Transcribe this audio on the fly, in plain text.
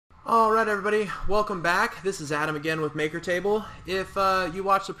Alright everybody, welcome back. This is Adam again with MakerTable. If you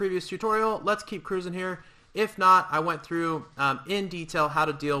watched the previous tutorial, let's keep cruising here. If not, I went through in detail how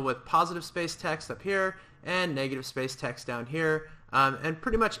to deal with positive space text up here and negative space text down here, and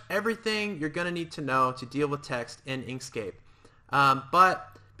pretty much everything you're going to need to know to deal with text in Inkscape.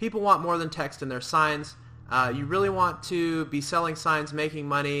 But people want more than text in their signs. You really want to be selling signs, making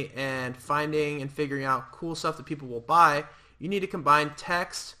money, and finding and figuring out cool stuff that people will buy. You need to combine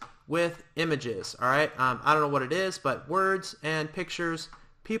text with images. Alright, I don't know what it is, but words and pictures,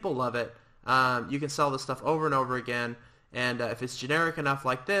 people love it. You can sell this stuff over and over again, and if it's generic enough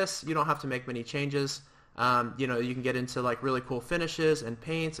like this, you don't have to make many changes. You can get into like really cool finishes and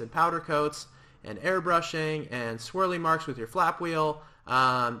paints and powder coats and airbrushing and swirly marks with your flap wheel.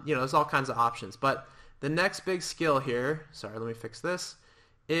 There's all kinds of options. But the next big skill here, sorry, let me fix this,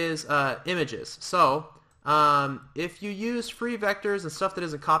 is images. So if you use free vectors and stuff that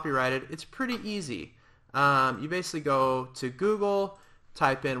isn't copyrighted, it's pretty easy. You basically go to Google,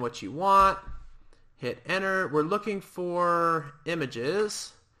 type in what you want, hit enter. We're looking for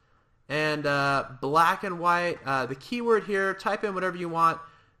images, and black and white. The keyword here, type in whatever you want,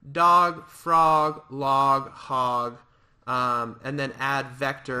 dog, frog, log, hog, and then add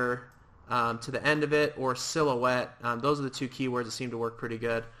vector to the end of it, or silhouette. Those are the two keywords that seem to work pretty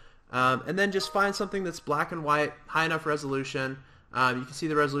good. And then just find something that's black and white, high enough resolution. You can see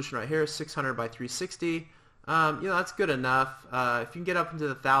the resolution right here, 600 by 360. That's good enough. If you can get up into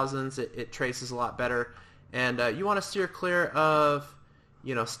the thousands, it traces a lot better. And you want to steer clear of,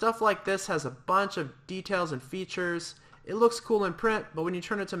 stuff like this has a bunch of details and features. It looks cool in print, but when you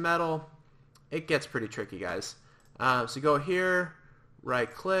turn it to metal, it gets pretty tricky, guys. So go here,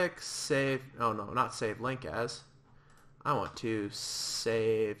 right click, save, oh no, not save link as. I want to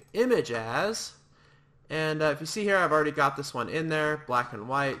save image as, and if you see here, I've already got this one in there, black and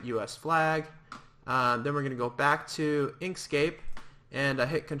white, US flag. Then we're going to go back to Inkscape and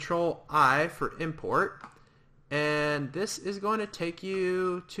hit Control I for import, and this is going to take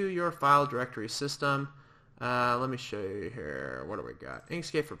you to your file directory system. Let me show you here. What do we got?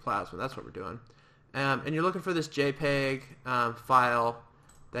 Inkscape for Plasma, that's what we're doing. And you're looking for this JPEG file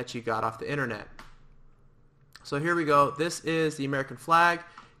that you got off the internet. So here we go. This is the American flag.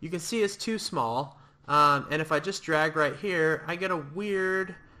 You can see it's too small. And if I just drag right here, I get a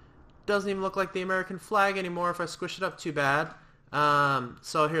weird, doesn't even look like the American flag anymore if I squish it up too bad.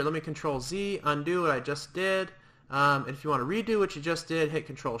 So here, let me Control Z, undo what I just did. And if you want to redo what you just did, hit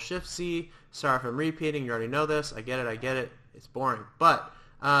Control Shift Z. Sorry if I'm repeating, you already know this. I get it. It's boring. But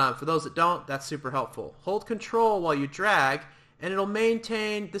for those that don't, that's super helpful. Hold Control while you drag, and it'll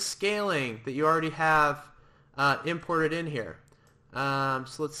maintain the scaling that you already have imported in here. So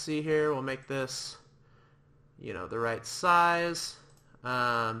let's see here. We'll make this, the right size.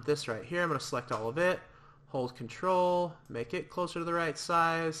 This right here, I'm going to select all of it. Hold Control, make it closer to the right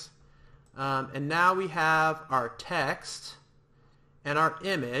size. And now we have our text and our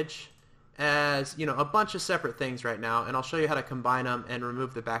image as, a bunch of separate things right now. And I'll show you how to combine them and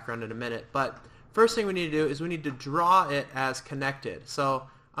remove the background in a minute. But first thing we need to do is we need to draw it as connected. So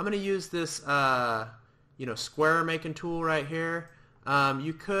I'm going to use this square making tool right here.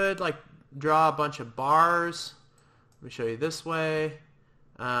 You could draw a bunch of bars. Let me show you this way.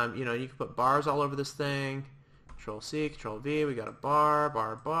 You can put bars all over this thing. Control C, Control V, we got a bar,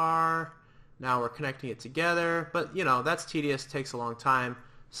 bar, bar. Now we're connecting it together, but that's tedious, takes a long time.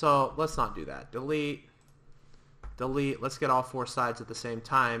 So let's not do that. Delete, delete. Let's get all four sides at the same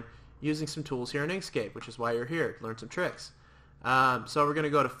time using some tools here in Inkscape, which is why you're here, to learn some tricks. So we're going to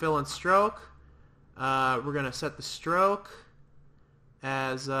go to fill and stroke. We're going to set the stroke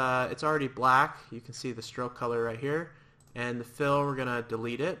as it's already black. You can see the stroke color right here. And the fill, we're going to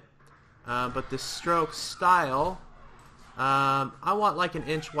delete it. But the stroke style, I want like an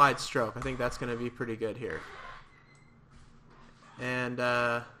inch wide stroke. I think that's going to be pretty good here. And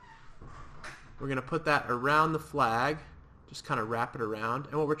we're going to put that around the flag. Just kind of wrap it around.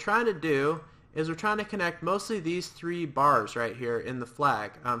 And what we're trying to do is we're trying to connect mostly these three bars right here in the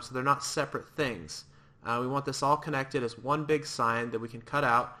flag, so they're not separate things. We want this all connected as one big sign that we can cut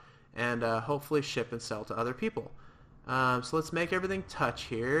out and hopefully ship and sell to other people. So let's make everything touch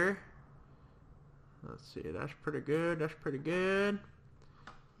here. Let's see, that's pretty good, that's pretty good.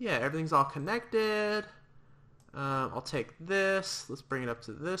 Yeah, everything's all connected. I'll take this, let's bring it up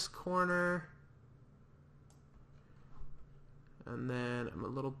to this corner. And then I'm a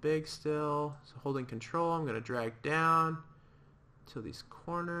little big still, so holding Control, I'm going to drag down till these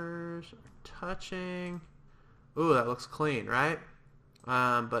corners are touching. Ooh, that looks clean, right?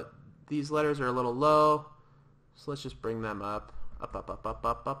 But these letters are a little low, so let's just bring them up. Up, up, up, up,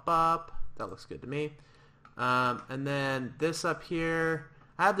 up, up, up. That looks good to me. And then this up here,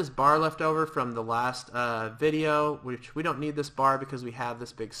 I have this bar left over from the last video, which we don't need this bar because we have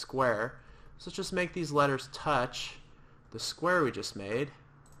this big square. So let's just make these letters touch the square we just made.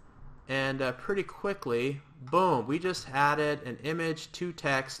 And pretty quickly, boom, we just added an image to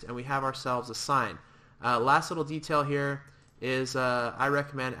text and we have ourselves a sign. Last little detail here is I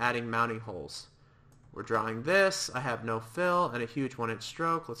recommend adding mounting holes. We're drawing this. I have no fill and a huge 1-inch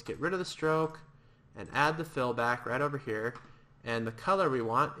stroke. Let's get rid of the stroke and add the fill back right over here. And the color we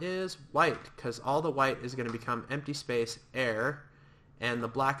want is white because all the white is going to become empty space air and the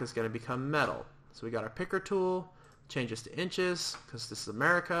black is going to become metal. So we got our picker tool, change this to inches because this is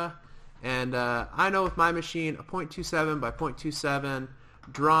America. And I know with my machine a 0.27 by 0.27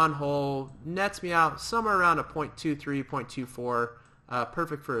 drawn hole nets me out somewhere around a 0.23, 0.24,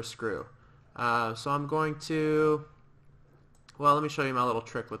 perfect for a screw. So I'm going to, well, let me show you my little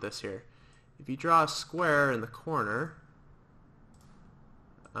trick with this here. If you draw a square in the corner,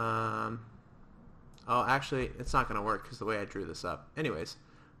 oh, actually, it's not going to work because the way I drew this up. Anyways,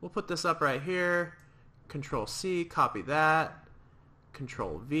 we'll put this up right here. Control C, copy that.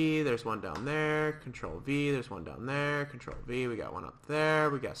 Control V, there's one down there. Control V, there's one down there. Control V, we got one up there.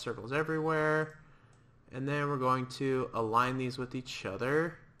 We got circles everywhere. And then we're going to align these with each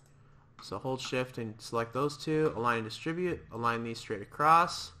other. So hold shift and select those two. Align and distribute. Align these straight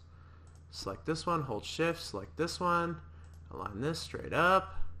across. Select this one. Hold shift. Select this one. Align this straight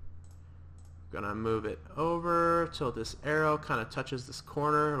up. Gonna move it over till this arrow kind of touches this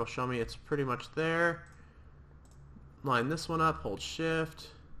corner. It'll show me it's pretty much there. Line this one up, hold shift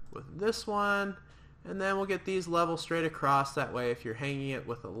with this one, and then we'll get these level straight across. That way if you're hanging it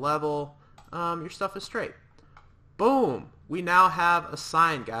with a level, your stuff is straight. Boom! We now have a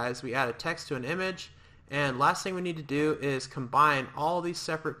sign, guys. We added text to an image, and last thing we need to do is combine all these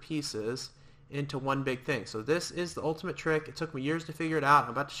separate pieces into one big thing. So this is the ultimate trick. It took me years to figure it out. I'm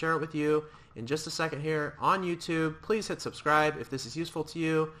about to share it with you in just a second here on YouTube. Please hit subscribe if this is useful to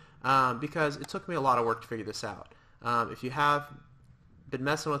you, because it took me a lot of work to figure this out. If you have been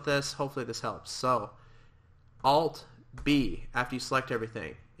messing with this, hopefully this helps. So Alt B after you select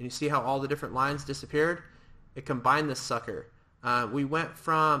everything, and you see how all the different lines disappeared? It combined this sucker. We went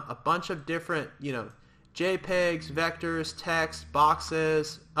from a bunch of different, JPEGs, vectors, text,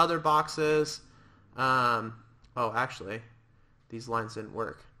 boxes, other boxes. Oh, actually, these lines didn't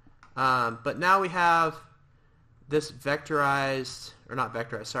work. But now we have this vectorized, or not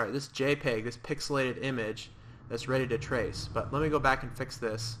vectorized, sorry, this JPEG, this pixelated image that's ready to trace. But let me go back and fix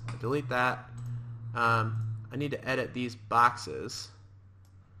this. Delete that. I need to edit these boxes.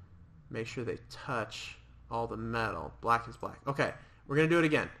 Make sure they touch all the metal. Black is black. Okay, we're going to do it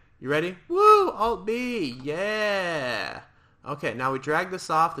again. You ready? Woo! Alt B! Yeah! Okay, now we drag this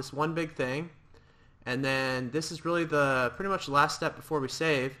off, this one big thing. And then this is really pretty much the last step before we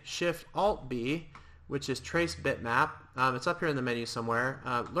save. Shift Alt B, which is trace bitmap. It's up here in the menu somewhere.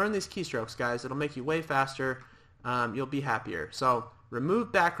 Learn these keystrokes, guys. It'll make you way faster. You'll be happier. So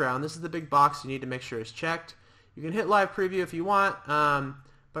remove background. This is the big box you need to make sure is checked. You can hit live preview if you want,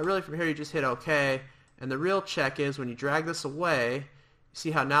 but really from here you just hit OK. And the real check is when you drag this away, you see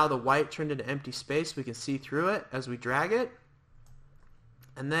how now the white turned into empty space. We can see through it as we drag it.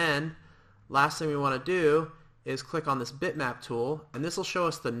 And then last thing we want to do is click on this bitmap tool, and this will show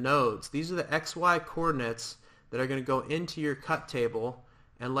us the nodes. These are the XY coordinates that are going to go into your cut table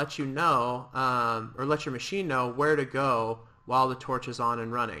and let you know, or let your machine know where to go while the torch is on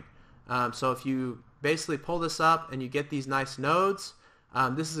and running. So if you basically pull this up and you get these nice nodes,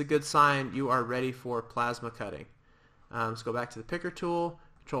 this is a good sign you are ready for plasma cutting. Let's go back to the picker tool.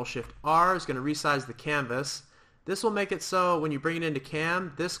 Control-Shift-R is going to resize the canvas. This will make it so when you bring it into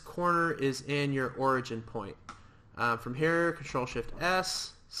cam, this corner is in your origin point. From here,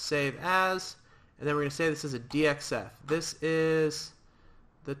 Control-Shift-S, save as, and then we're going to say this is a DXF. This is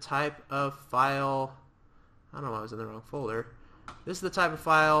the type of file, I don't know why I was in the wrong folder. This is the type of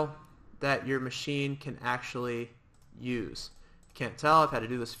file that your machine can actually use. You can't tell, I've had to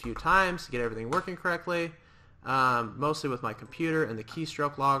do this a few times to get everything working correctly. Mostly with my computer and the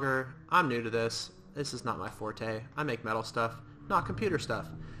keystroke logger. I'm new to this. This is not my forte. I make metal stuff, not computer stuff.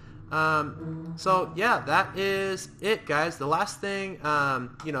 So yeah, that is it, guys. The last thing,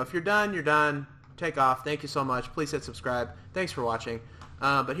 if you're done, you're done. Take off. Thank you so much. Please hit subscribe. Thanks for watching.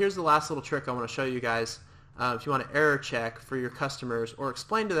 But here's the last little trick I want to show you guys. If you want to error check for your customers or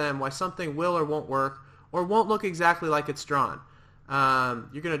explain to them why something will or won't work or won't look exactly like it's drawn.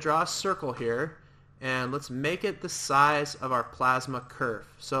 You're going to draw a circle here, and let's make it the size of our plasma curve.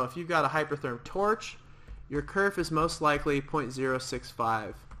 So if you've got a hypertherm torch, your kerf is most likely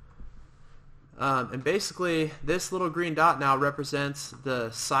 0.065. And basically, this little green dot now represents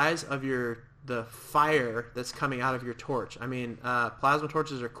the size of the fire that's coming out of your torch. I mean, plasma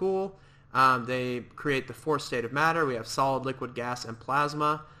torches are cool. They create the fourth state of matter. We have solid, liquid, gas, and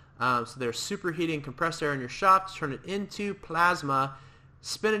plasma. So they're superheating compressed air in your shop to turn it into plasma,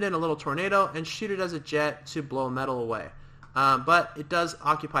 spin it in a little tornado, and shoot it as a jet to blow metal away. But it does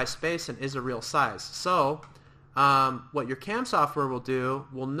occupy space and is a real size. So what your CAM software will do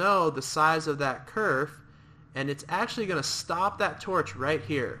will know the size of that kerf, and it's actually going to stop that torch right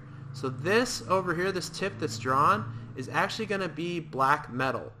here. So this over here, this tip that's drawn, is actually going to be black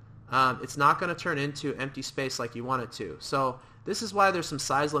metal. It's not going to turn into empty space like you want it to. So this is why there's some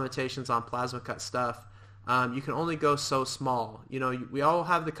size limitations on plasma cut stuff. You can only go so small. You know, we all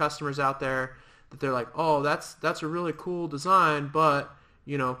have the customers out there that they're like, oh, that's a really cool design, but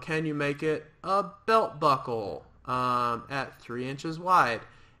you know, can you make it a belt buckle at 3 inches wide?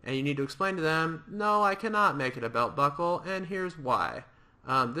 And you need to explain to them, no, I cannot make it a belt buckle, and here's why.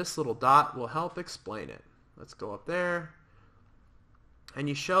 This little dot will help explain it. Let's go up there. And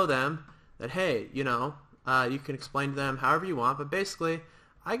you show them that, hey, you know, you can explain to them however you want, but basically,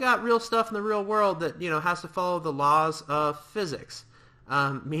 I got real stuff in the real world that, you know, has to follow the laws of physics.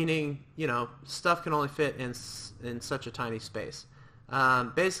 Meaning, you know, stuff can only fit in such a tiny space.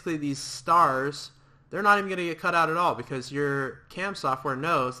 Basically, these stars, they're not even going to get cut out at all because your CAM software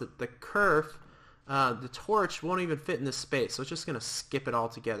knows that the kerf, the torch won't even fit in this space, so it's just going to skip it all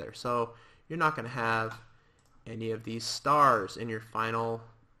together. So you're not going to have any of these stars in your final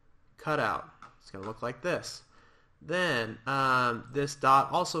cutout. It's going to look like this. Then this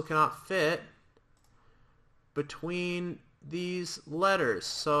dot also cannot fit between these letters,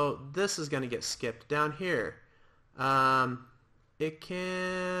 so this is going to get skipped down here. It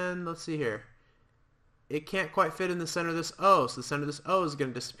can, let's see here, it can't quite fit in the center of this O, so the center of this O is going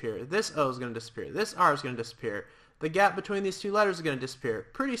to disappear. This O is going to disappear. This R is going to disappear. The gap between these two letters is going to disappear.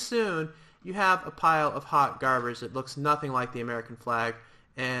 Pretty soon, you have a pile of hot garbage that looks nothing like the American flag,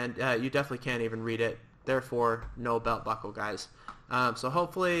 and you definitely can't even read it. Therefore, no belt buckle, guys. So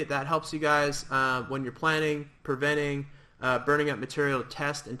hopefully that helps you guys when you're planning, preventing, burning up material to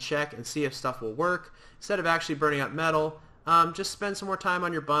test and check and see if stuff will work. Instead of actually burning up metal, just spend some more time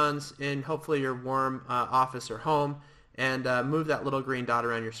on your buns in hopefully your warm office or home, and move that little green dot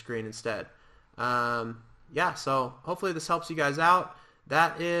around your screen instead. Yeah, so hopefully this helps you guys out.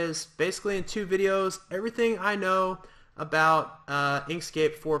 That is basically in 2 videos everything I know about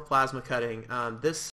Inkscape for plasma cutting. This